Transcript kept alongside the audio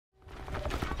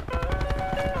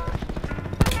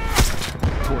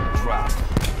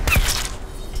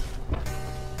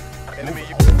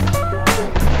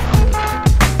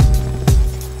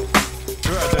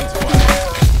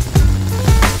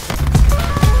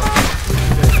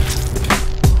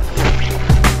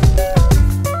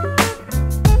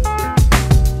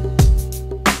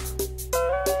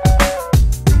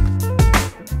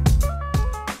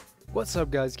What's up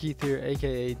guys, Keith here,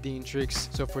 aka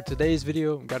DiENTR. So for today's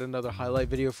video, I've got another highlight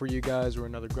video for you guys, or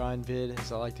another grind vid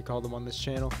as I like to call them on this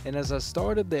channel. And as I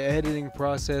started the editing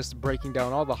process, breaking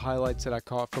down all the highlights that I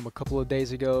caught from a couple of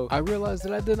days ago, I realized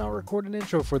that I did not record an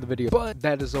intro for the video. But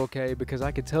that is okay, because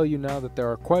I can tell you now that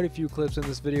there are quite a few clips in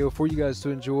this video for you guys to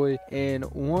enjoy, and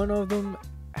one of them,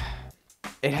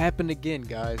 it happened again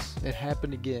guys, it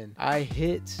happened again. I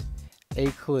hit a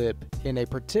clip in a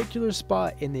particular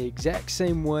spot in the exact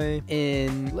same way,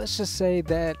 and let's just say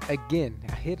that again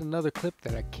I hit another clip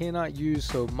that I cannot use,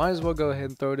 so might as well go ahead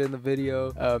and throw it in the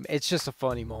video. It's just a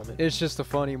funny moment. It's just a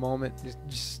funny moment.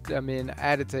 I mean, I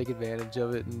had to take advantage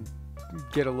of it and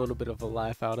get a little bit of a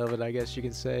laugh out of it, I guess you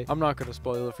can say. I'm not going to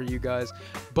spoil it for you guys,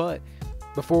 but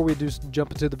before we do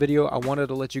jump into the video, I wanted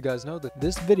to let you guys know that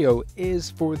this video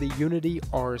is for the Unity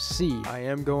RC. I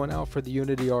am going out for the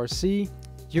Unity RC.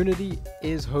 Unity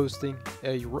is hosting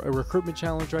a recruitment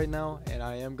challenge right now, and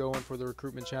I am going for the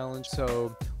recruitment challenge,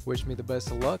 so wish me the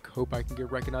best of luck. Hope I can get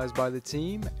recognized by the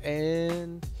team,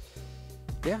 and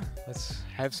yeah, let's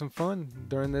have some fun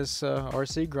during this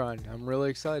RC grind. I'm really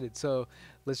excited, so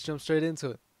let's jump straight into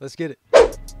it. Let's get it.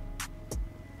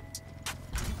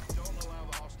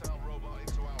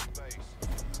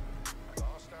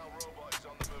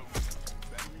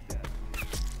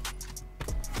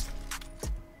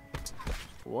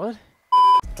 What?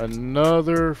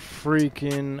 Another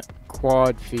freaking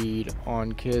quad feed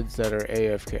on kids that are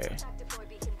AFK.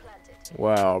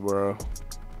 Wow, bro.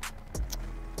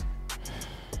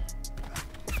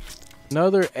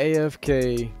 Another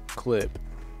AFK clip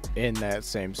in that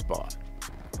same spot.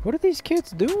 What are these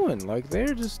kids doing? Like,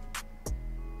 they're just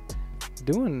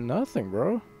doing nothing,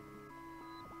 bro.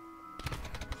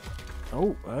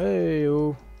 Oh, hey,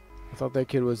 oh. I thought that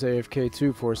kid was AFK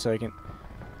too for a second.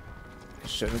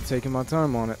 Shouldn't have taken my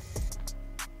time on it.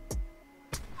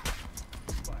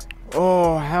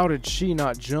 Oh, how did she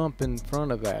not jump in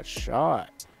front of that shot?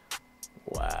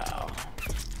 Wow.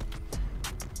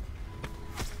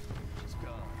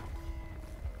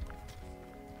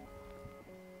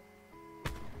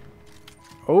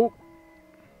 Oh.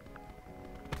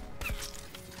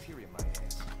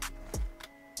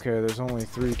 Okay, there's only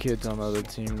 3 kids on the other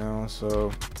team now,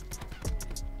 so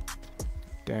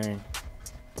dang.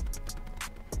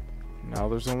 Now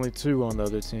there's only 2 on the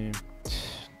other team.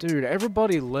 Dude,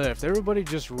 everybody left. Everybody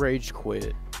just rage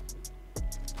quit.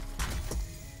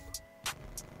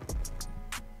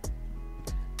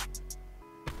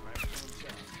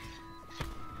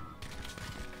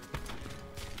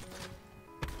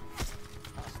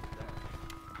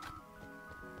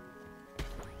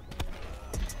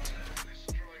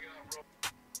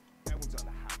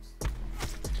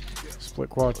 Split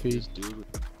quad feed.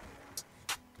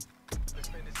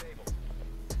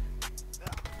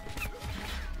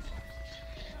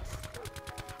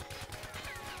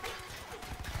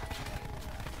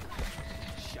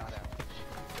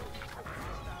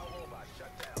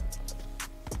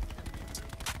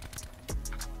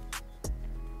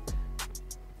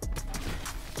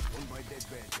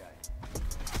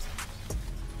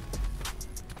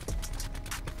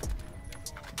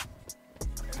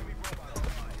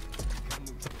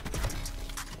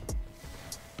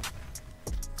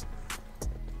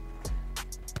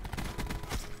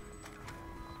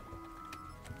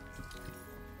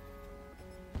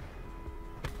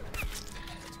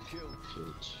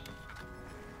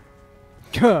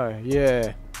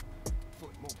 Yeah.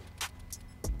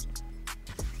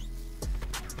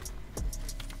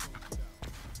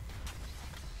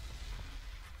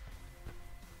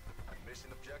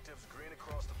 Mission objectives green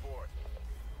across the board.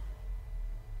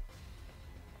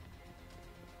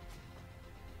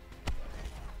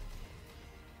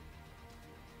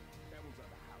 That one's on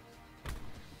the house.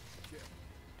 Yeah.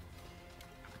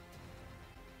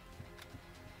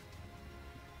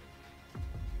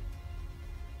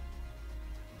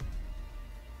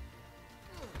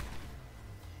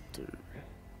 Dude.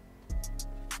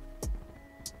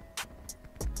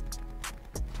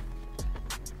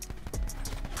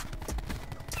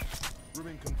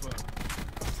 Ribbon confirmed.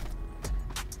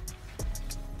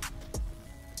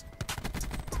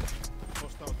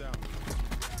 Hostile down.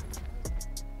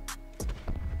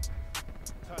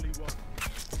 Tally 1.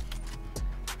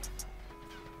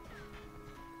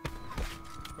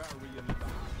 Battery in the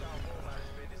hostile roller has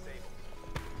been disabled.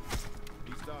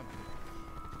 He's done.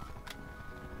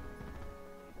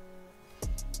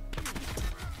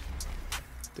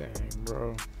 Dang,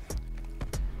 bro.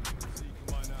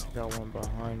 Got one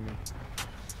behind me.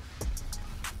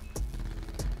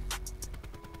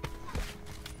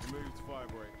 Removed fire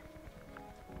break.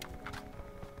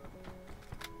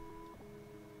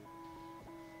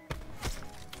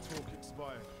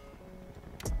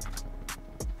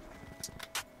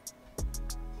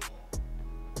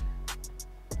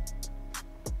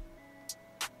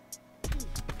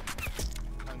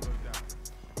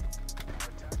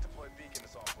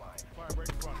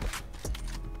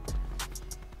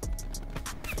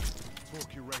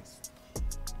 Talk your race.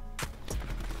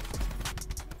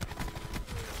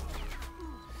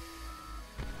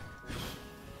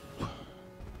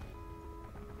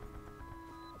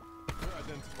 Threat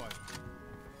identified.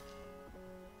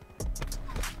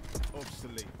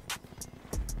 Obsolete.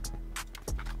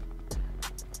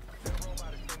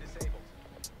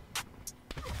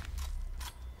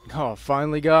 Oh,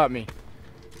 finally got me.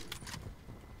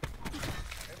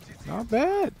 Not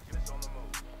bad. Talk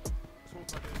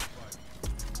identified.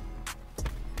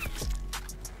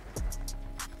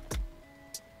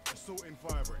 Assault in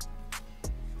firebreak.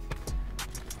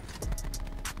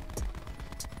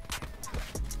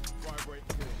 Firebreak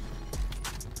core.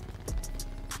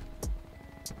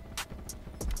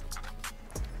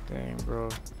 Dang, bro.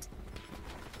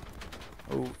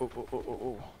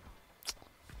 Oh.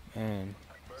 Man,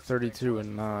 32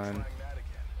 and 9. Tally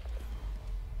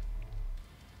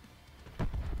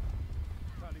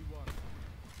 1.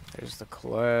 There's the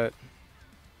Colette.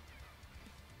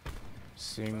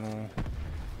 Single.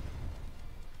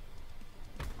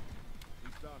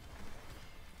 He's done.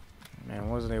 Man,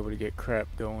 wasn't able to get crap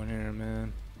going here,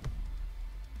 man.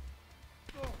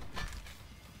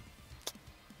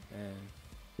 Man.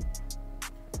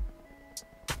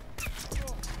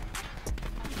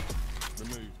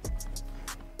 Removed.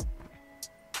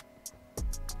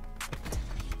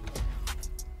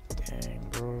 Dang,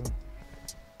 bro.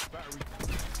 Battery.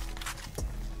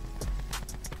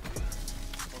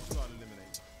 Hostile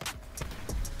eliminated.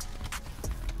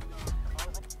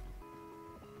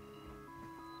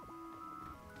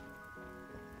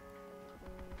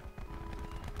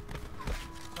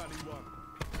 Tally 1.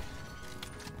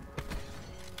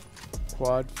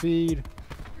 Quad feed.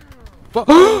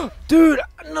 Dude,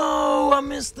 no, I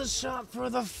missed the shot for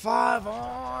the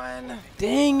 5-on.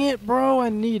 Dang it, bro, I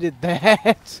needed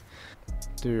that.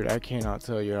 Dude, I cannot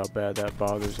tell you how bad that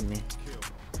bothers me. Kill.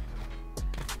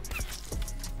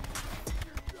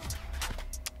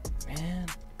 Man.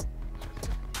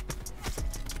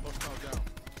 Hostile down.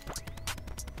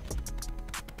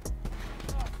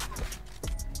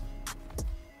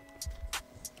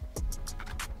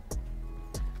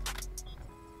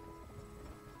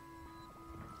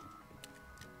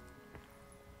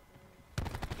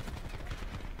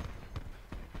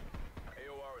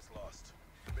 AOR is lost.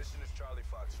 Mission is Charlie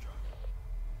Foxtrot.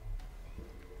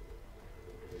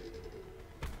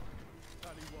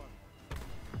 Tally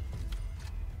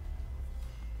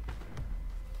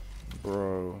 1.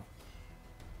 Bro.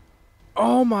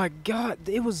 Oh my god,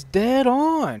 it was dead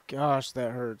on. Gosh,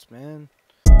 that hurts, man.